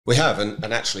We have,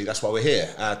 and actually that's why we're here.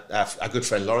 Our good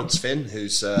friend Lawrence Finn,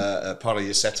 who's a part of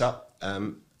your setup,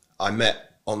 I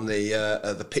met on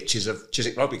the pitches of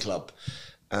Chiswick Rugby Club,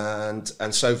 and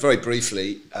so very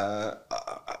briefly, I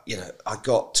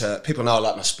got people know I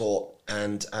like my sport,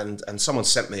 and someone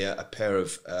sent me a pair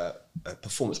of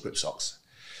performance grip socks,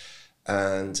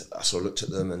 and I sort of looked at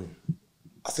them, and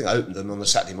I think I opened them on the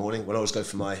Saturday morning when I always go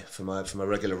for my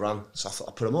regular run. So I thought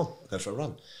I'd put them on, go for a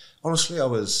run. Honestly, I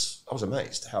was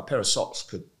amazed how a pair of socks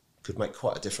could make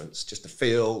quite a difference. Just the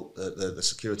feel, the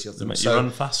security of them. Make you run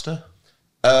faster?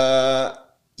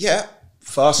 Yeah,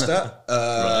 faster,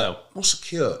 Right. more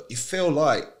secure. You feel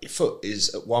like your foot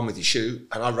is at one with your shoe.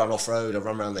 And I run off road. I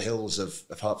run around the hills of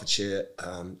Hertfordshire,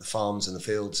 the farms and the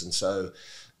fields, and so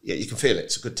yeah, you can feel it.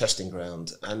 It's a good testing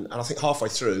ground. And I think halfway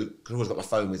through, because I've always got my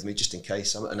phone with me just in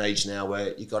case. I'm at an age now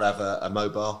where you've got to have a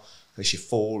mobile. In case you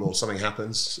fall or something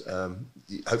happens,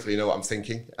 hopefully you know what I'm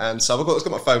thinking. And so I've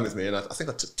got my phone with me, and I think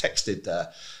I texted. I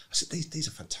said, "These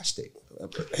are fantastic."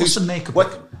 What's the makeup?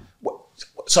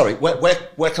 Sorry, where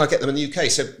can I get them in the UK?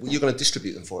 So you're going to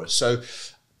distribute them for us. So,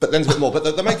 but then there's a bit more.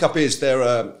 But the makeup is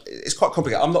it's quite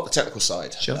complicated. I'm not the technical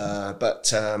side, Sure. But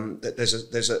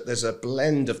there's a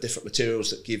blend of different materials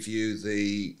that give you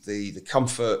the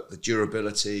comfort, the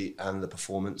durability, and the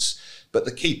performance. But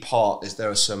the key part is there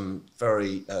are some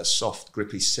very soft,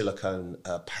 grippy silicone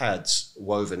pads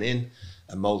woven in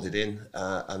and moulded in,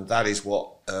 and that is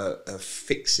what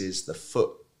fixes the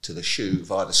foot to the shoe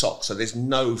via the sock. So there's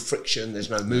no friction,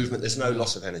 there's no movement, there's no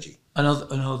loss of energy. And are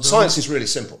those, Science is really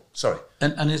simple. Sorry.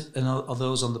 And are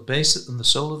those on the base and the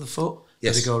sole of the foot?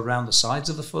 Yes. Do they go around the sides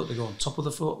of the foot? They go on top of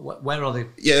the foot? Where are they?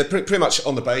 Yeah, pretty much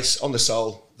on the base, on the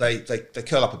sole. They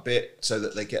curl up a bit so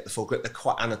that they get the full grip. They're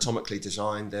quite anatomically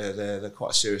designed. They're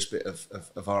quite a serious bit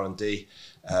of R&D.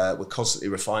 We're constantly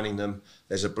refining them.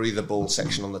 There's a breathable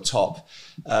section on the top.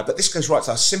 But this goes right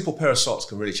to a simple pair of socks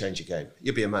can really change your game.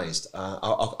 You'll be amazed.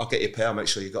 I'll get you a pair. I'll make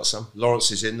sure you've got some. Lawrence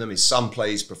is in them. His son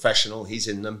plays professional. He's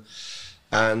in them.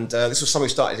 And this was something we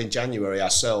started in January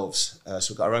ourselves.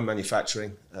 So we've got our own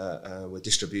manufacturing. We're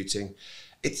distributing.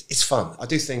 It's fun. I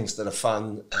do things that are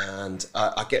fun, and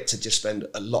I get to just spend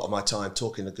a lot of my time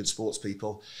talking to good sports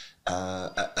people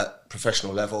at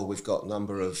professional level. We've got a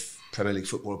number of Premier League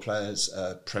football players,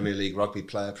 Premier League rugby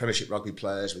player, Premiership rugby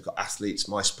players. We've got athletes,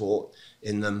 my sport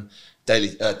in them.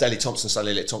 Daley Thompson, Sir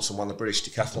Elliot Thompson won the British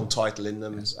decathlon title in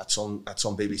them. Yes. That's on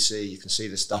BBC. You can see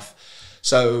this stuff.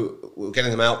 So we're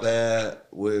getting them out there.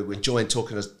 We're enjoying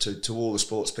talking to all the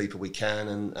sports people we can,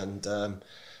 and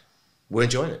we're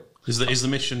enjoying it. Is the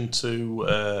mission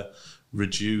to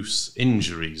reduce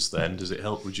injuries then? Does it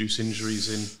help reduce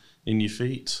injuries in your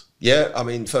feet? Yeah, I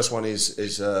mean, first one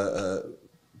is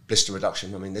blister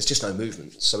reduction. I mean, there's just no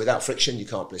movement. So without friction, you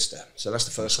can't blister. So that's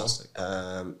the first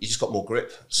one. You just got more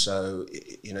grip. So,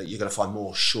 you're going to find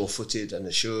more sure-footed and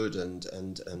assured and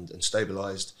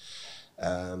stabilised.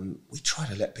 We try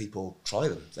to let people try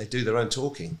them. They do their own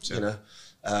talking, sure.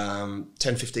 10,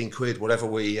 15 quid, whatever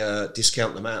we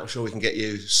discount them out. I'm sure we can get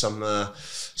you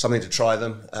something to try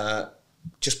them.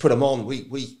 Just put them on.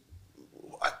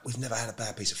 We've never had a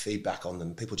bad piece of feedback on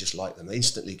them. People just like them. They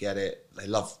instantly get it. They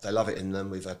love it in them.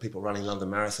 We've had people running London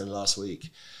Marathon last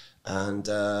week, and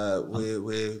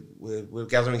we're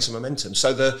gathering some momentum.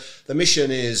 So the mission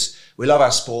is we love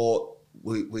our sport.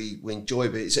 We enjoy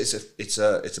it. It's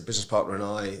a business partner and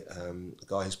I, a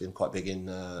guy who's been quite big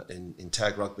in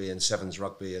tag rugby and sevens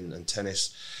rugby and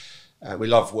tennis. We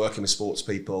love working with sports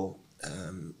people.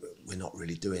 We're not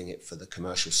really doing it for the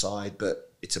commercial side,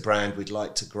 but it's a brand we'd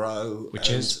like to grow.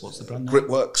 What's the brand name?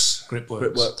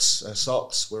 Gripworks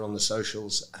socks. We're on the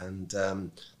socials, and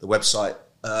the website.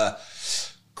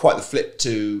 Quite the flip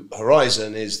to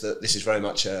Horizon is that this is very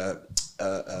much a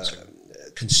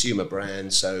consumer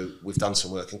brand, so we've done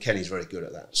some work, and Kenny's very good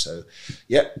at that. So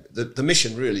yeah, the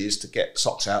mission really is to get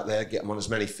socks out there, get them on as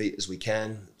many feet as we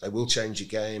can. They will change your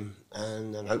game,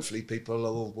 and hopefully people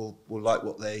will like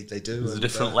what they do. The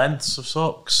different lengths of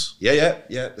socks? Yeah,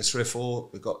 there's 3 or 4.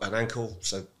 We've got an ankle,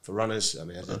 so for runners, I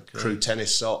mean, a crew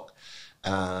tennis sock.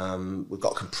 We've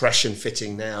got compression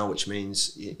fitting now, which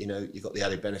means you've got the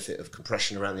added benefit of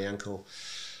compression around the ankle.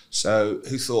 So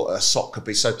who thought a sock could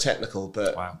be so technical?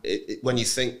 But wow. When you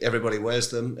think everybody wears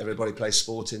them, everybody plays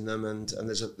sport in them, and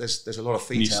there's a lot of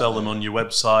feet. And you sell them on your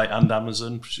website and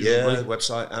Amazon, presumably? Yeah,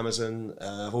 website, Amazon.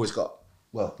 I've always got,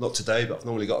 well, not today, but I've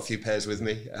normally got a few pairs with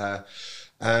me.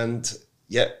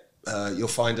 You'll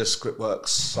find us Gripworks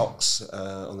socks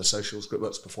on the socials,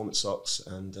 Gripworks performance socks,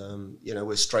 and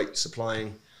we're straight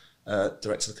supplying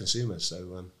direct to the consumer.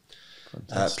 So.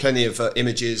 Plenty of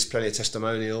images, plenty of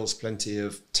testimonials, plenty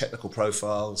of technical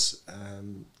profiles.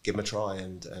 Give them a try,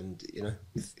 and you know,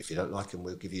 if you don't like them,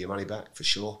 we'll give you your money back for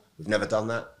sure. We've never done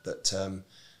that, but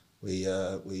we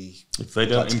if they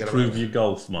don't improve your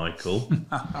golf, Michael,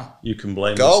 you can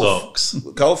blame golf, the socks.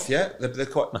 Golf, yeah, they're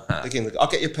quite. Again, I'll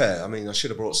get you a pair. I mean, I should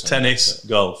have brought some. Tennis,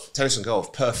 golf. Tennis and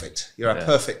golf, perfect. You're our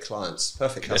perfect clients,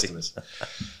 perfect customers.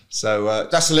 So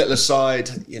that's a little aside.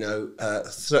 You know,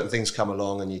 certain things come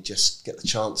along, and you just get the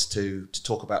chance to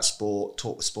talk about sport,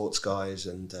 talk with sports guys,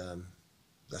 and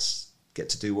let's get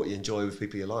to do what you enjoy with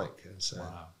people you like. And so,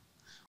 Wow.